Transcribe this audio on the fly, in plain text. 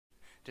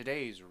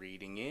Today's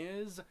reading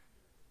is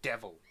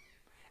Devil,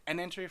 an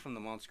entry from the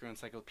Monster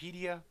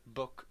Encyclopedia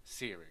book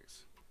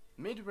series.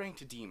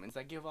 Mid-ranked demons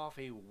that give off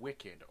a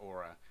wicked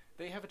aura.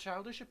 They have a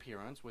childish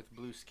appearance with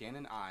blue skin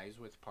and eyes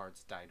with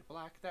parts dyed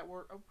black that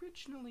were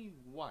originally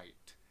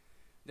white.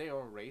 They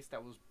are a race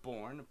that was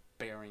born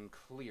bearing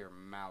clear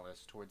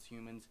malice towards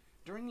humans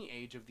during the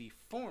age of the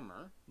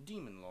former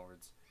demon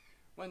lords,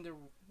 when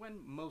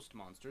most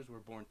monsters were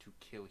born to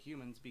kill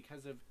humans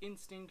because of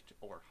instinct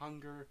or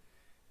hunger.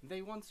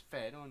 They once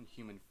fed on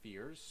human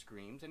fears,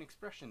 screams, and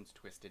expressions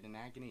twisted in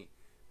agony,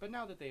 but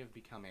now that they have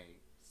become a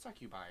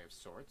succubi of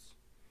sorts,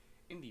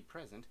 in the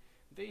present,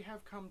 they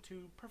have come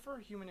to prefer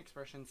human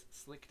expressions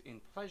slicked in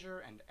pleasure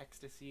and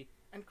ecstasy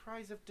and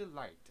cries of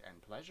delight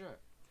and pleasure.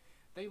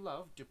 They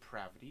love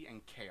depravity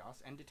and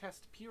chaos and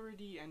detest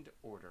purity and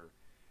order.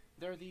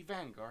 They're the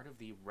vanguard of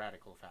the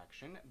radical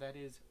faction that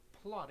is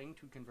plotting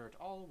to convert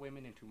all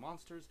women into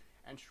monsters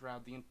and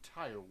shroud the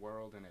entire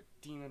world in a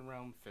demon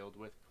realm filled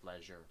with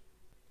pleasure.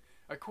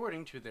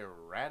 According to their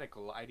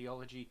radical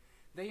ideology,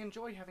 they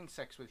enjoy having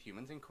sex with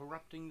humans and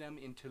corrupting them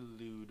into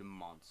lewd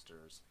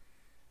monsters.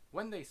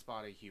 When they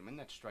spot a human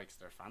that strikes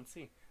their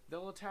fancy,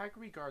 they'll attack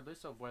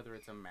regardless of whether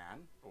it's a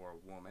man or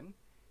a woman.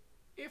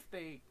 If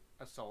they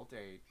assault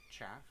a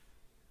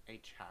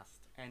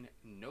chaste and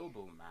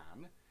noble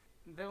man,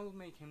 they'll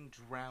make him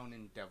drown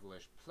in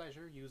devilish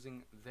pleasure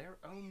using their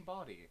own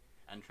body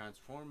and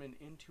transform him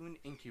into an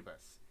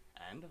incubus,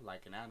 and,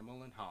 like an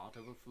animal in heart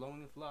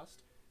overflowing with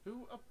lust,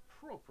 who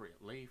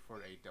appropriately for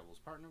a devil's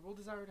partner will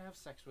desire to have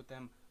sex with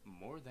them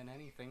more than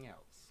anything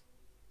else,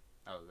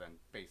 other than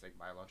basic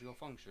biological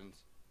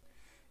functions.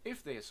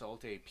 If they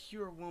assault a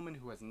pure woman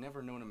who has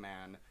never known a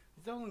man,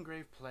 they'll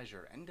engrave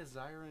pleasure and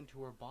desire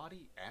into her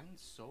body and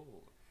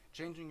soul,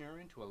 changing her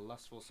into a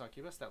lustful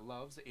succubus that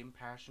loves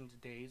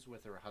impassioned days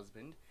with her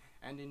husband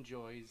and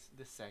enjoys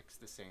the sex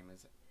the same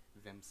as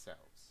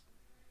themselves.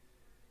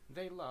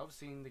 They love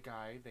seeing the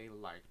guy they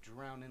like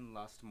drown in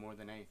lust more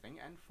than anything,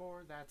 and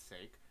for that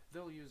sake,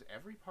 they'll use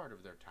every part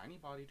of their tiny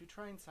body to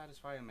try and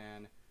satisfy a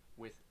man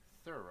with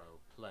thorough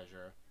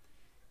pleasure.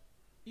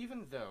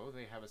 Even though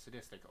they have a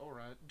sadistic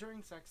aura,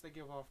 during sex they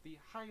give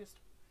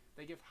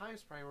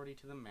highest priority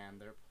to the man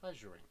they're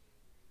pleasuring.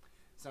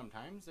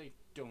 Sometimes they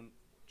don't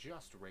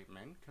just rape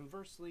men.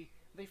 Conversely,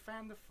 they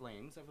fan the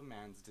flames of a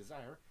man's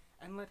desire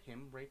and let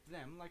him rape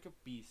them like a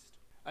beast.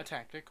 A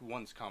tactic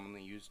once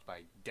commonly used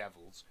by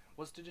devils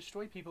was to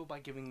destroy people by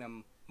giving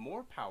them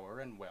more power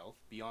and wealth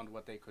beyond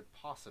what they could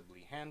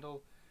possibly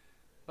handle,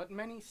 but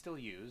many still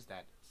use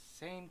that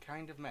same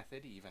kind of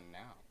method even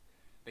now.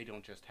 They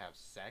don't just have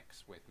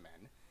sex with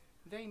men,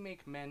 they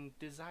make men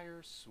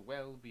desire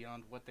swell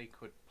beyond what they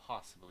could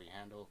possibly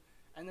handle,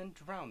 and then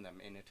drown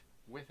them in it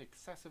with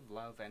excessive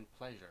love and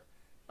pleasure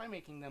by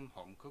making them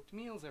home-cooked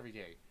meals every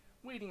day,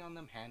 waiting on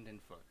them hand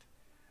and foot,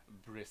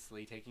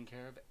 briskly taking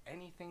care of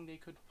anything they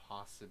could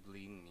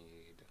possibly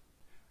need.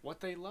 What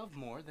they love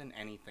more than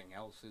anything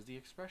else is the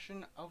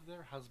expression of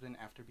their husband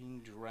after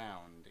being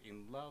drowned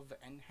in love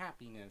and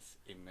happiness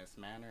in this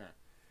manner,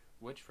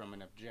 which from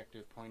an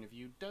objective point of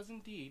view does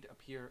indeed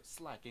appear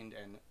slackened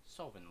and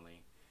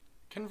slovenly.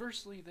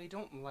 Conversely, they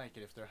don't like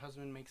it if their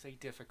husband makes a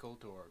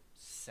difficult or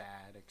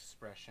sad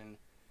expression,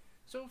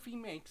 so if he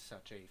makes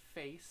such a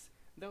face,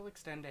 they'll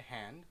extend a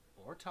hand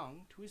or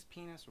tongue to his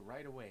penis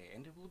right away,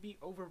 and it will be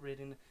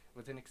overridden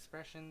with an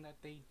expression that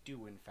they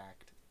do in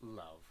fact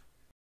love.